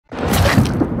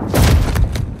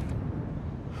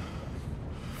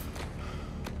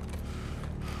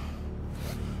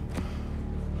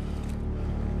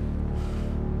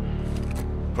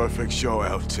perfect show,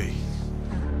 LT.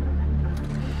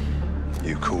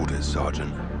 You called it,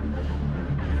 Sergeant.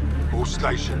 All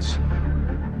stations.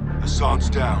 Hassan's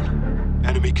down.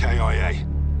 Enemy KIA.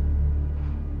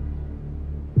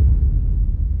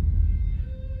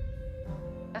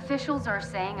 Officials are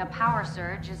saying a power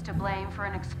surge is to blame for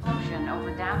an explosion over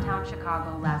downtown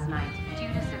Chicago last night,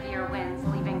 due to severe winds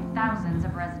leaving thousands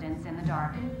of residents in the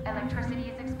dark. Electricity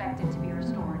is expected to be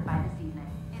restored by this evening.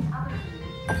 In other news...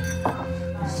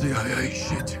 CIA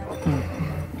shit.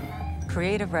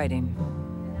 Creative writing.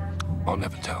 I'll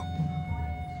never tell.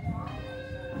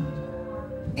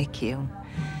 AQ.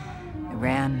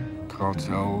 Iran.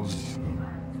 Cartels.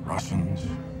 Russians.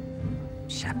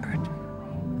 Shepard.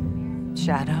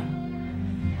 Shadow.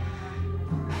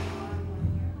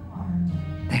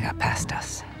 They got past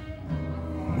us.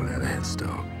 Well, that head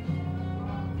start.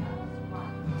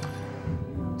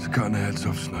 It's cutting the heads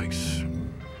off snakes.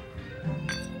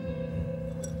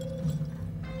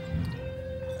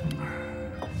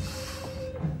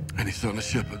 Any sign of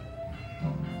Shepard?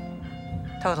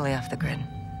 Totally off the grid.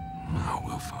 No,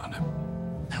 we'll find him.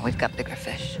 We've got bigger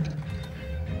fish.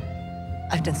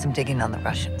 I've done some digging on the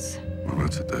Russians. Well,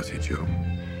 that's a dirty job.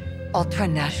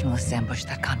 Ultra-nationalists ambushed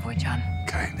that convoy, John.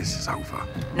 Okay, this is over.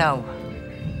 No,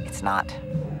 it's not.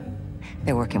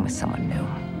 They're working with someone new.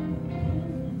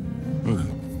 Really?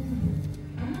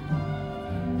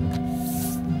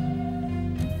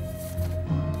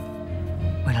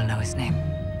 We don't know his name.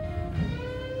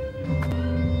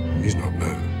 He's not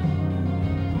new.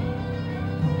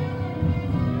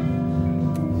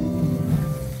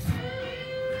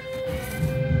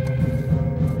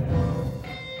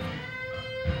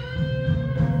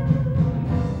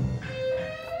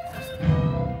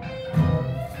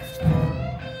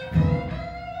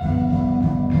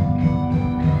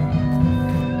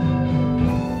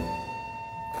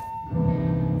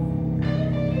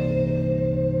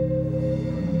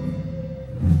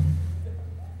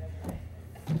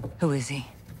 Who is he?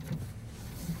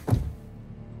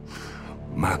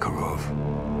 Makarov.